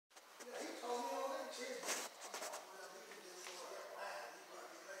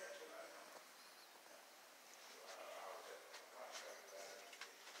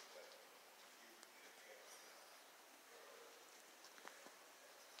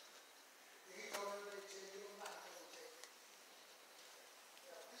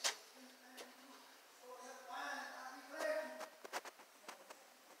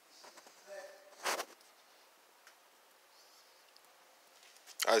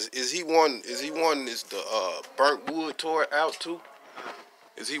Is he wanting? Is he wanting this the burnt wood tore out too?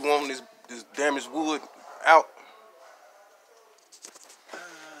 Is he wanting this damaged wood out? I'm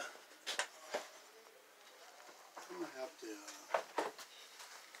gonna have to.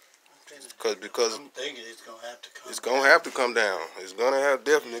 Because I'm thinking it's gonna have to come. It's gonna have to come down. It's gonna have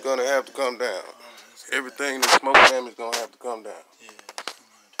definitely gonna have to come down. Everything that's smoke damage is gonna have to come down. Yeah, it's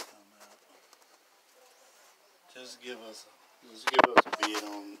gonna have to come out. Just give us a bid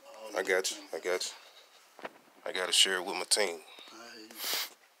on all I got you. I got you. I gotta share it with my team.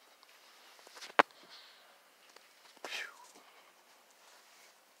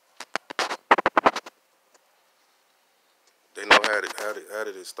 They know how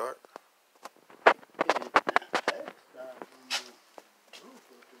did it start?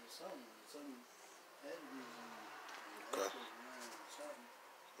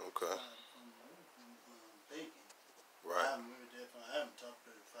 Okay. Right. I haven't talked to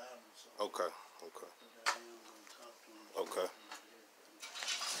the fireman, so. Okay. Okay. But I am going to talk to him. Okay.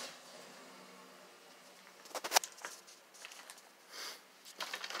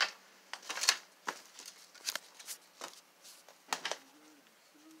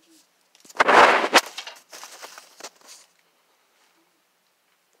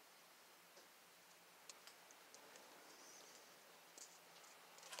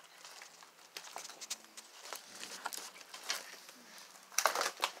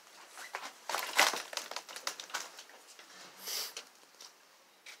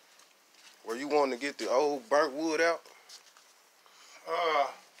 Were you wanting to get the old burnt wood out?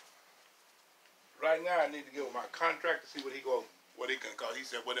 Right now I need to get with my contractor, see what he can, cause he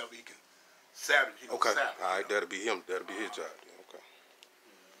said whatever he can salvage, he can Okay. salvage. All right, that'll be him. That'll be his job. Then. Okay.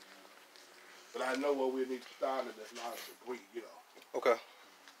 But I know where we need to start at, there's a lot of debris, you know. Okay.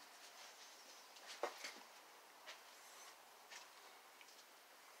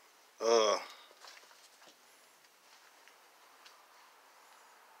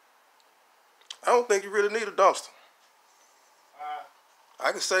 I don't think you really need a dumpster.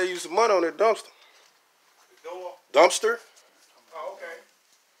 I can save you some money on that dumpster. The door? Dumpster? Oh, okay.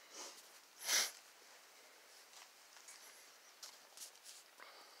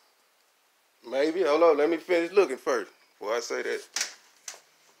 Maybe. Hold on. Let me finish looking first before I say that.